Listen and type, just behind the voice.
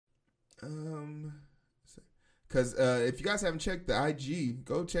Um, because if you guys haven't checked the IG,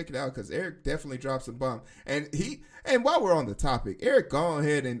 go check it out. Because Eric definitely dropped some bomb, and while we're on the topic, Eric gone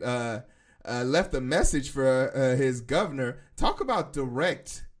ahead and left a message for his governor. Talk about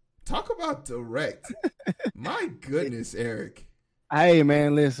direct. My goodness, Eric. Hey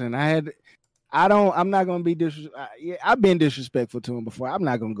man, listen, I'm not gonna be I've been disrespectful to him before. I'm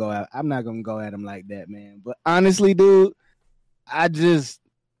not gonna go at him like that, man. But honestly, dude, I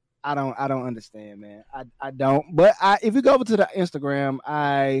don't understand, man. I don't. But if you go over to the Instagram,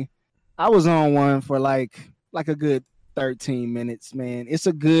 I was on one for like a good 13 minutes, man. It's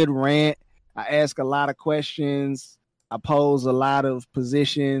a good rant. I ask a lot of questions. I pose a lot of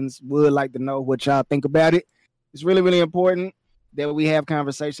positions. Would like to know what y'all think about it. It's really, really important that we have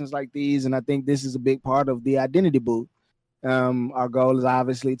conversations like these, and I think this is a big part of the identity booth. Our goal is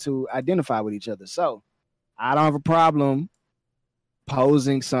obviously to identify with each other. So I don't have a problem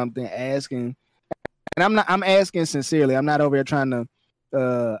posing something, asking, and I'm asking sincerely. I'm not over here trying to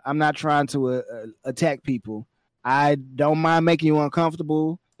attack people. I don't mind making you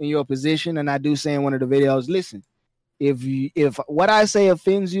uncomfortable in your position, and I do say in one of the videos, listen, if what I say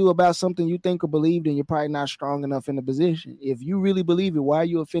offends you about something you think or believe, then you're probably not strong enough in the position. If you really believe it, why are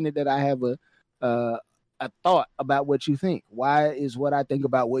you offended that I have a thought about what you think? Why is what I think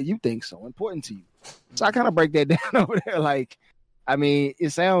about what you think so important to you? So I kind of break that down over there. Like, I mean,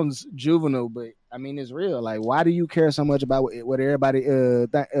 it sounds juvenile, but I mean, it's real. Like, why do you care so much about what everybody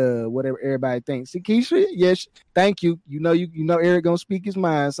whatever everybody thinks? See, Keisha, yes, thank you. You know, Eric gonna speak his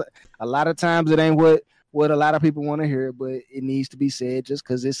mind. So a lot of times it ain't what a lot of people want to hear, but it needs to be said just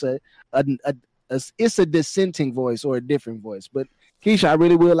because it's it's a dissenting voice or a different voice. But Keisha, I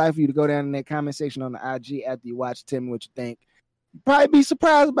really would like for you to go down in that comment section on the IG after you watch. Tell me what you think. You'd probably be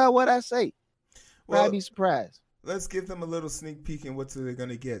surprised about what I say. Probably be surprised. Let's give them a little sneak peek in what they're going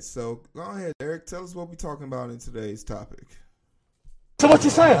to get. So go ahead, Eric. Tell us what we're talking about in today's topic. So what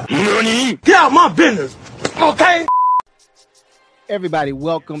you saying? Get out my business, okay? Everybody,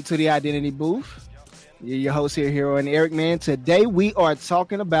 welcome to the Identity Booth. You're your host here, Hero and Eric, man. Today we are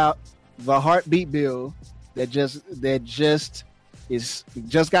talking about the heartbeat bill that just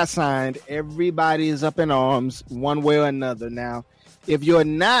got signed. Everybody is up in arms one way or another. Now, if you're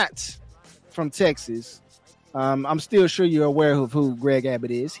not from Texas, I'm still sure you're aware of who Greg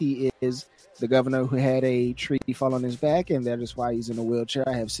Abbott is. He is the governor who had a tree fall on his back, and that is why he's in a wheelchair.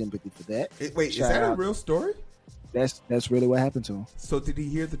 I have sympathy for that. Wait, is that a real story? That's really what happened to him. So did he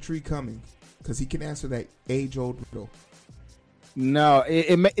hear the tree coming? Because he can answer that age-old riddle. No,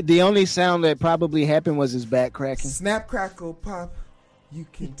 the only sound that probably happened was his back cracking. Snap, crackle, pop. You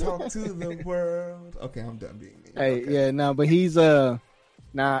can talk to the world. Okay, I'm done being me. Hey, okay. Yeah, no, but he's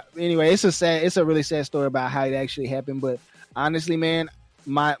anyway, it's a really sad story about how it actually happened. But honestly, man,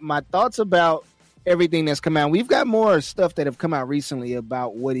 my thoughts about everything that's come out. We've got more stuff that have come out recently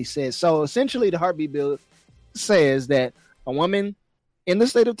about what he said. So essentially, the heartbeat bill says that a woman in the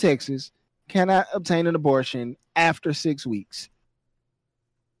state of Texas cannot obtain an abortion after 6 weeks.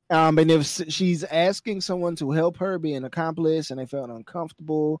 And if she's asking someone to help her, be an accomplice, and they felt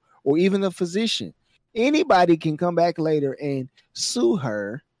uncomfortable, or even the physician, anybody can come back later and sue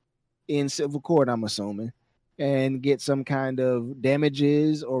her in civil court, I'm assuming, and get some kind of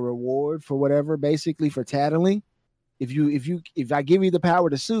damages or reward for whatever, basically for tattling. If I give you the power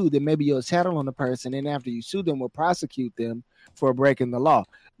to sue, then maybe you'll tattle on the person, and after you sue them, we'll prosecute them for breaking the law.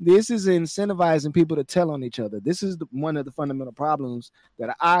 This is incentivizing people to tell on each other. This is one of the fundamental problems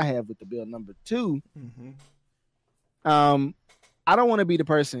that I have with the bill. Number two, I don't want to be the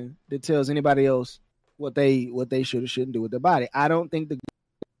person that tells anybody else what they should or shouldn't do with their body. I don't think the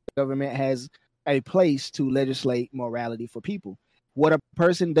government has a place to legislate morality for people. What a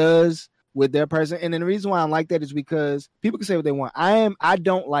person does with their person, and then the reason why I like that is because people can say what they want. I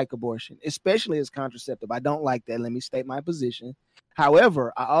don't like abortion, especially as contraceptive. I don't like that. Let me state my position.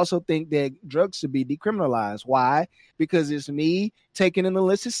 However, I also think that drugs should be decriminalized. Why? Because it's me taking an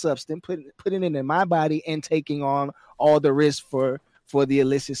illicit substance, putting it in my body, and taking on all the risk for the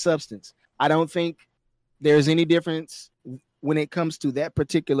illicit substance. I don't think there's any difference when it comes to that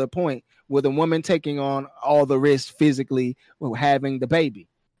particular point with a woman taking on all the risk physically with having the baby.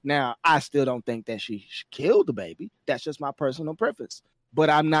 Now, I still don't think that she killed the baby. That's just my personal preference. But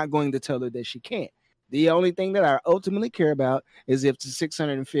I'm not going to tell her that she can't. The only thing that I ultimately care about is if the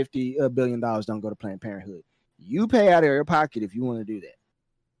 $650 billion don't go to Planned Parenthood. You pay out of your pocket if you want to do that.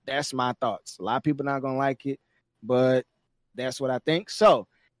 That's my thoughts. A lot of people not going to like it, but that's what I think. So,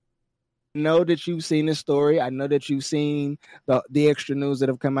 I know that you've seen this story. I know that you've seen the extra news that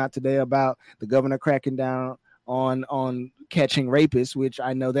have come out today about the governor cracking down on catching rapists, which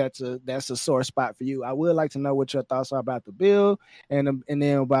I know that's a sore spot for you. I would like to know what your thoughts are about the bill, and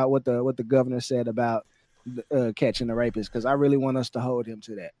then about what the governor said about catching the rapist, because I really want us to hold him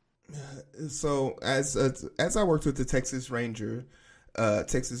to that. So as I worked with the Texas Rangers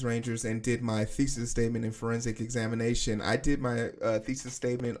and did my thesis statement in forensic examination, I did my thesis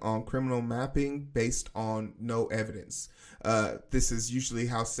statement on criminal mapping based on no evidence. This is usually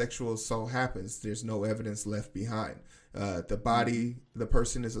how sexual assault happens. There's no evidence left behind. The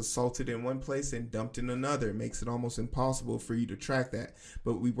person is assaulted in one place and dumped in another. It makes it almost impossible for you to track that.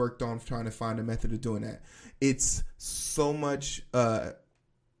 But we worked on trying to find a method of doing that. It's so much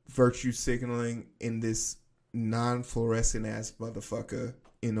virtue signaling in this non-fluorescent ass motherfucker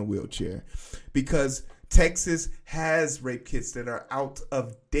in a wheelchair, because Texas has rape kits that are out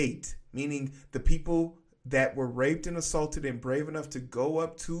of date, meaning the people that were raped and assaulted and brave enough to go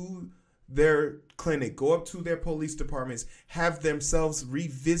up to their clinic, go up to their police departments, have themselves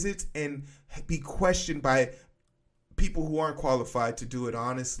revisit and be questioned by people who aren't qualified to do it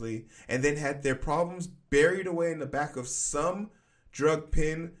honestly, and then had their problems buried away in the back of some drug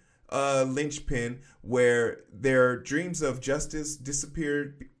pen, linchpin, where their dreams of justice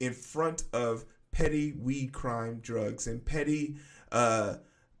disappeared in front of petty weed crime drugs and petty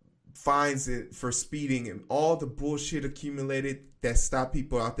fines for speeding and all the bullshit accumulated that stop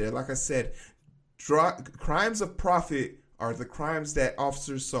people out there. Like I said, crimes of profit are the crimes that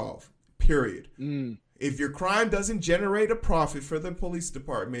officers solve, period. If your crime doesn't generate a profit for the police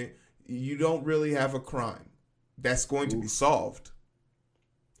department, you don't really have a crime that's going to be solved.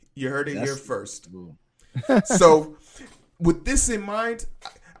 You heard it here first. So with this in mind,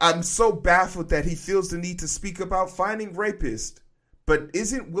 I'm so baffled that he feels the need to speak about finding rapists, but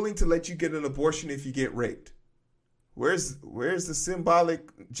isn't willing to let you get an abortion if you get raped. Where's the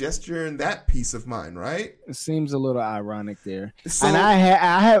symbolic gesture in that peace of mind, right? It seems a little ironic there. So, and I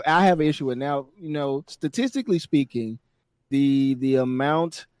have an issue with now, statistically speaking, the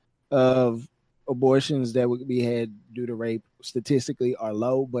amount of abortions that would be had due to rape statistically are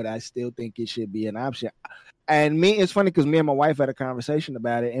low, but I still think it should be an option. And it's funny because me and my wife had a conversation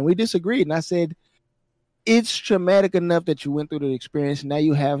about it and we disagreed. And I said, it's traumatic enough that you went through the experience. Now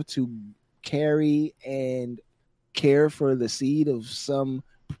you have to carry and care for the seed of some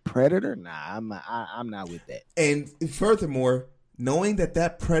predator. Nah, I'm not with that. And furthermore, knowing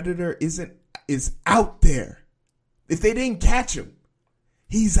that predator is out there. If they didn't catch him,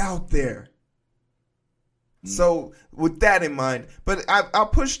 he's out there. So with that in mind, but I'll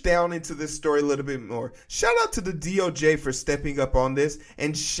push down into this story a little bit more. Shout out to the DOJ for stepping up on this,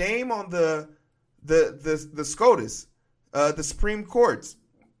 and shame on the SCOTUS, the Supreme Courts.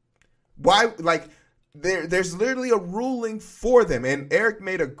 Why, like, there's literally a ruling for them, and Eric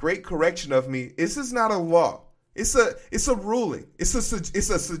made a great correction of me. This is not a law. It's a ruling. It's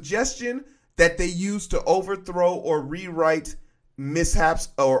a suggestion that they use to overthrow or rewrite mishaps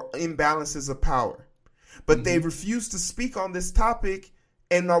or imbalances of power. But they refuse to speak on this topic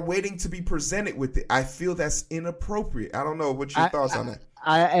and are waiting to be presented with it. I feel that's inappropriate. I don't know. What's your thoughts on that?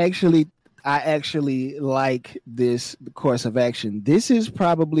 I actually like this course of action. This is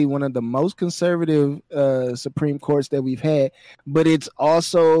probably one of the most conservative Supreme Courts that we've had, but it's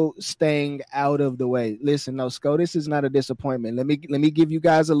also staying out of the way. Listen, no, SCOTUS is not a disappointment. Let me give you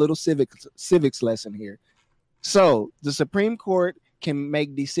guys a little civics lesson here. So the Supreme Court can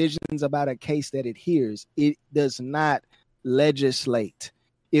make decisions about a case that it hears. It does not legislate.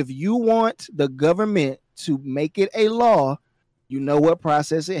 If you want the government to make it a law, you know what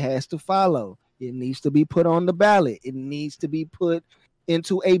process it has to follow. It needs to be put on the ballot. It needs to be put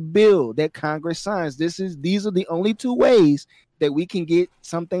into a bill that Congress signs. These are the only two ways that we can get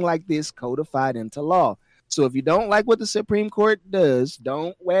something like this codified into law. So if you don't like what the Supreme Court does,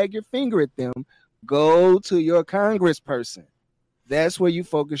 don't wag your finger at them. Go to your congressperson. That's where you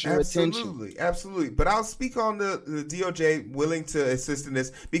focus your attention. Absolutely. But I'll speak on the DOJ willing to assist in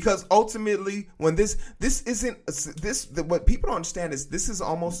this, because ultimately, when what people don't understand is this is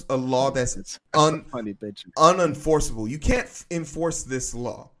almost a law that's unenforceable. You can't enforce this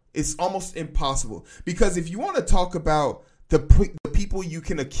law. It's almost impossible, because if you want to talk about the people you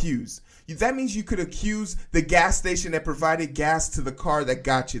can accuse, that means you could accuse the gas station that provided gas to the car that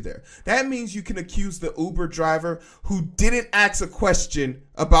got you there. That means you can accuse the Uber driver who didn't ask a question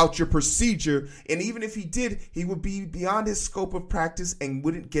about your procedure, and even if he did, he would be beyond his scope of practice and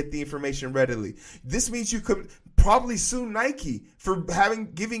wouldn't get the information readily. This means you could probably sue Nike for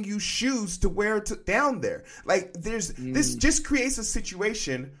giving you shoes to wear down there. Like, this just creates a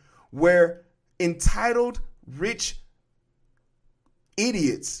situation where entitled rich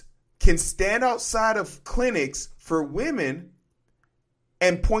idiots can stand outside of clinics for women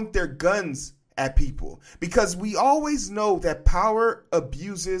and point their guns at people. Because we always know that power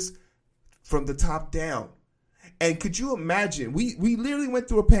abuses from the top down. And could you imagine, we literally went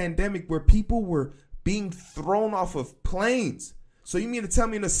through a pandemic where people were being thrown off of planes. So you mean to tell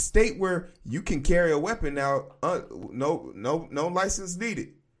me in a state where you can carry a weapon now, no license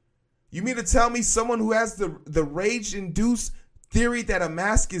needed? You mean to tell me someone who has the rage-induced theory that a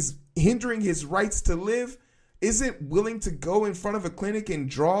mask is hindering his rights to live isn't willing to go in front of a clinic and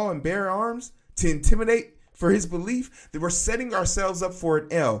draw and bear arms to intimidate for his belief? That we're setting ourselves up for an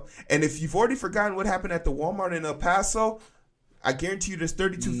L. And if you've already forgotten what happened at the Walmart in El Paso, I guarantee you there's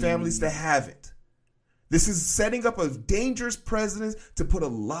 32 families that haven't. This is setting up a dangerous precedent to put a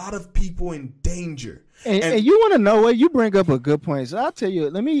lot of people in danger. And you want to know what? You bring up a good point. So I'll tell you,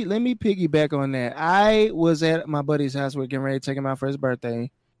 let me piggyback on that. I was at my buddy's house. We're getting ready to take him out for his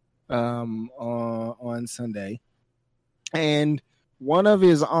birthday on Sunday. And one of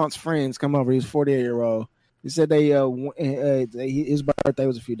his aunt's friends come over. He's a 48-year-old. He said his birthday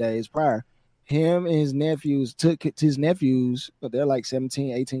was a few days prior. Him and his nephews but they're like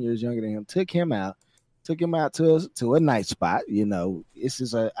 17, 18 years younger than him, took him out to a night spot. You know, this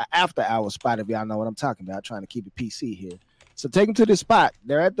is a after hour spot, if y'all know what I'm talking about, trying to keep it PC here. So take him to this spot.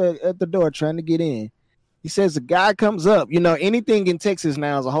 They're at the door trying to get in. He says the guy comes up. You know, anything in Texas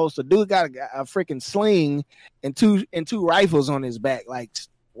now is a holster. Dude got a freaking sling and two rifles on his back, like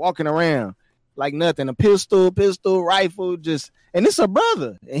walking around like nothing. A pistol, rifle, just, and it's a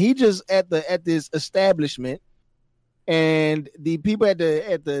brother. And he just at this establishment. And the people at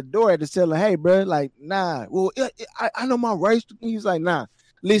the door had to tell him, hey, bro, like, nah. Well, I know my rights. He's like, nah.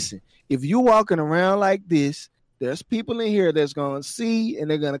 Listen, if you walking around like this, there's people in here that's going to see, and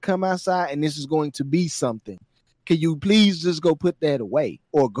they're going to come outside, and this is going to be something. Can you please just go put that away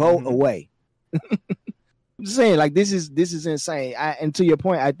or go away? I'm just saying, like, this is insane. And to your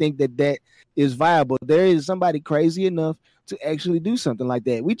point, I think that is viable. There is somebody crazy enough to actually do something like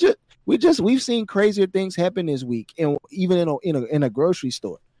that. We've seen crazier things happen this week, and even in a grocery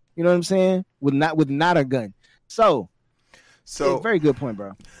store. You know what I'm saying? With not a gun. So yeah, very good point,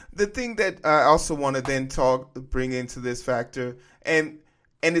 bro. The thing that I also want to then bring into this factor, and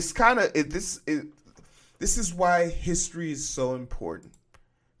it's kind of this is why history is so important,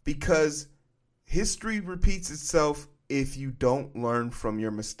 because history repeats itself if you don't learn from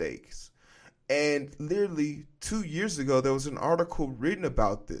your mistakes. And literally 2 years ago, there was an article written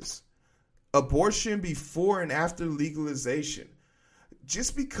about this. Abortion before and after legalization.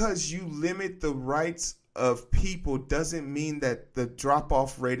 Just because you limit the rights of people doesn't mean that the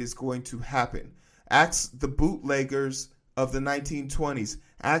drop-off rate is going to happen. Ask the bootleggers of the 1920s.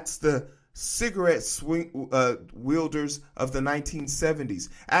 Ask the cigarette wielders of the 1970s.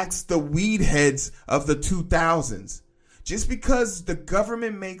 Ask the weed heads of the 2000s. Just because the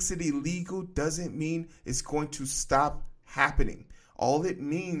government makes it illegal doesn't mean it's going to stop happening. All it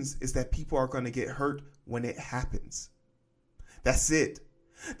means is that people are going to get hurt when it happens. That's it.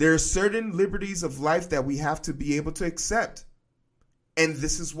 There are certain liberties of life that we have to be able to accept. And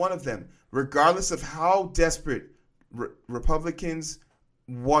this is one of them. Regardless of how desperate Republicans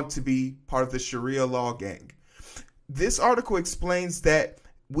want to be part of the Sharia law gang. This article explains that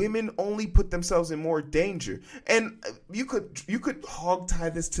women only put themselves in more danger. And you could hog tie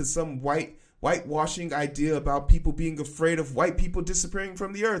this to some whitewashing idea about people being afraid of white people disappearing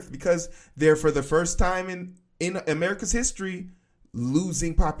from the earth because they're, for the first time in America's history,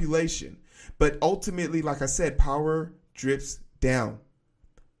 losing population. But ultimately, like I said, power drips down.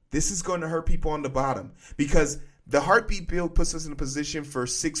 This is going to hurt people on the bottom because the heartbeat bill puts us in a position for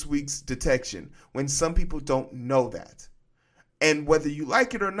 6 weeks detection when some people don't know that. And whether you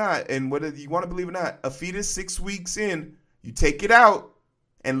like it or not, and whether you want to believe it or not, a fetus 6 weeks in, you take it out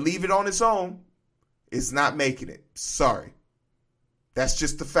and leave it on its own, it's not making it. Sorry. That's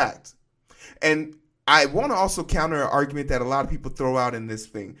just the fact. And I want to also counter an argument that a lot of people throw out in this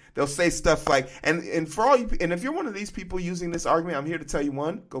thing. They'll say stuff like, and for all you, and if you're one of these people using this argument, I'm here to tell you,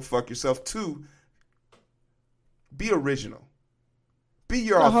 one, go fuck yourself. Two, be original. Be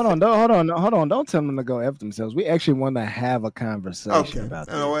your no, hold on. Don't tell them to go F themselves. We actually want to have a conversation about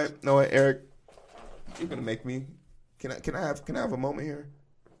this. No way, Eric. You're gonna make me. Can I have a moment here?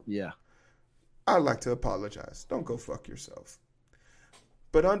 Yeah. I'd like to apologize. Don't go fuck yourself.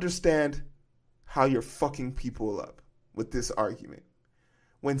 But understand how you're fucking people up with this argument.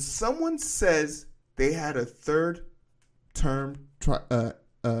 When someone says they had a third term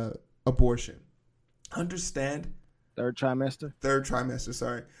abortion, understand. Third trimester,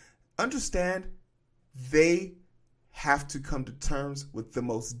 sorry. Understand they have to come to terms with the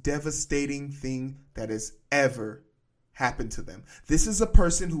most devastating thing that has ever happened to them. This is a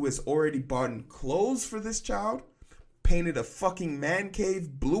person who has already bought clothes for this child, painted a fucking man cave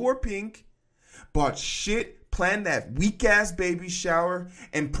blue or pink, bought shit, planned that weak-ass baby shower,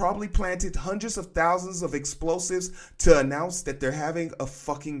 and probably planted hundreds of thousands of explosives to announce that they're having a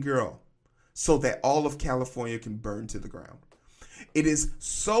fucking girl so that all of California can burn to the ground. It is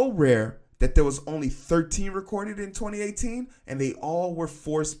so rare that there was only 13 recorded in 2018, and they all were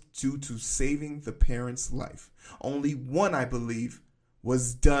forced due to saving the parent's life. Only one, I believe,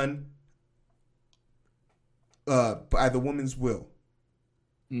 was done by the woman's will.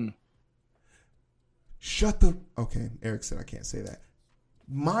 Shut the... Okay, Eric said I can't say that.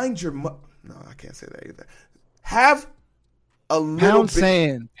 Mind your... No, I can't say that either. Have a little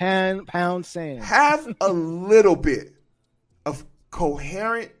Pound sand. Have a little bit of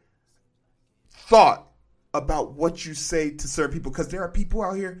coherent thought about what you say to certain people, because there are people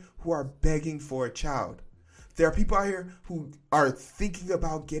out here who are begging for a child. There are people out here who are thinking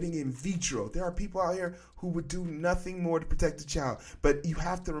about getting in vitro. There are people out here who would do nothing more to protect the child. But you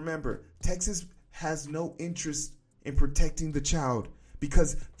have to remember, Texas has no interest in protecting the child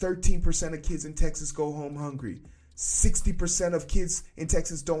because 13% of kids in Texas go home hungry. 60% of kids in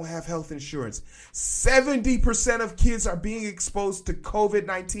Texas don't have health insurance. 70% of kids are being exposed to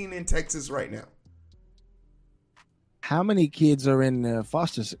COVID-19 in Texas right now. How many kids are in the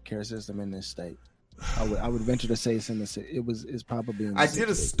foster care system in this state? I would venture to say it's probably in the I did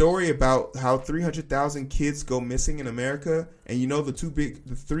a story about how 300,000 kids go missing in America, and you know the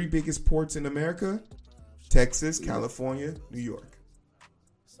three biggest ports in America? Texas, California, New York.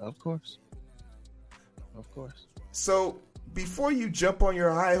 Of course. So before you jump on your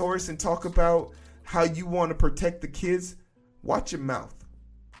high horse and talk about how you want to protect the kids, watch your mouth,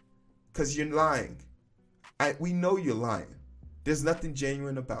 because you're lying. We know you're lying. There's nothing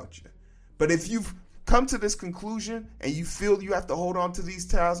genuine about you. But if you've come to this conclusion and you feel you have to hold on to these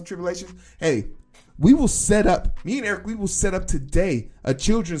trials and tribulations, hey, me and Eric, we will set up today a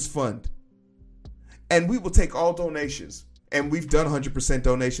children's fund. And we will take all donations. And we've done 100%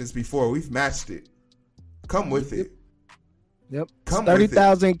 donations before. We've matched it. Come with it. Yep.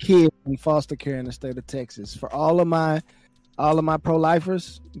 30,000 kids in foster care in the state of Texas. For all of my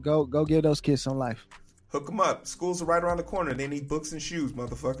pro-lifers, go give those kids some life. Hook them up. Schools are right around the corner. They need books and shoes,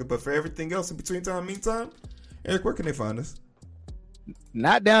 motherfucker. But for everything else in meantime, Eric, where can they find us?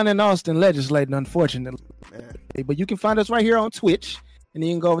 Not down in Austin legislating, unfortunately. Man. But you can find us right here on Twitch. And then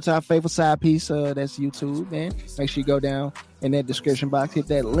you can go over to our favorite side piece. That's YouTube, man. Make sure you go down in that description box. Hit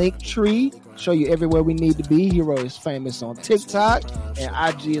that link tree. Show you everywhere we need to be. Hero is famous on TikTok. And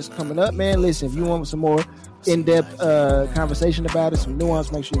IG is coming up, man. Listen, if you want some more in-depth conversation about it, some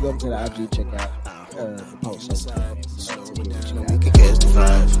nuance, make sure you go over to the IG. Check out the post. We could catch the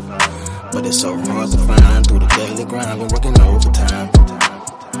vibe, but it's so hard to find through the daily grind. Been working overtime,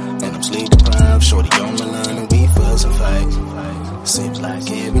 and I'm sleep deprived. Shorty on my line, and we fuss and fight. Seems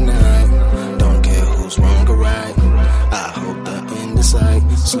like every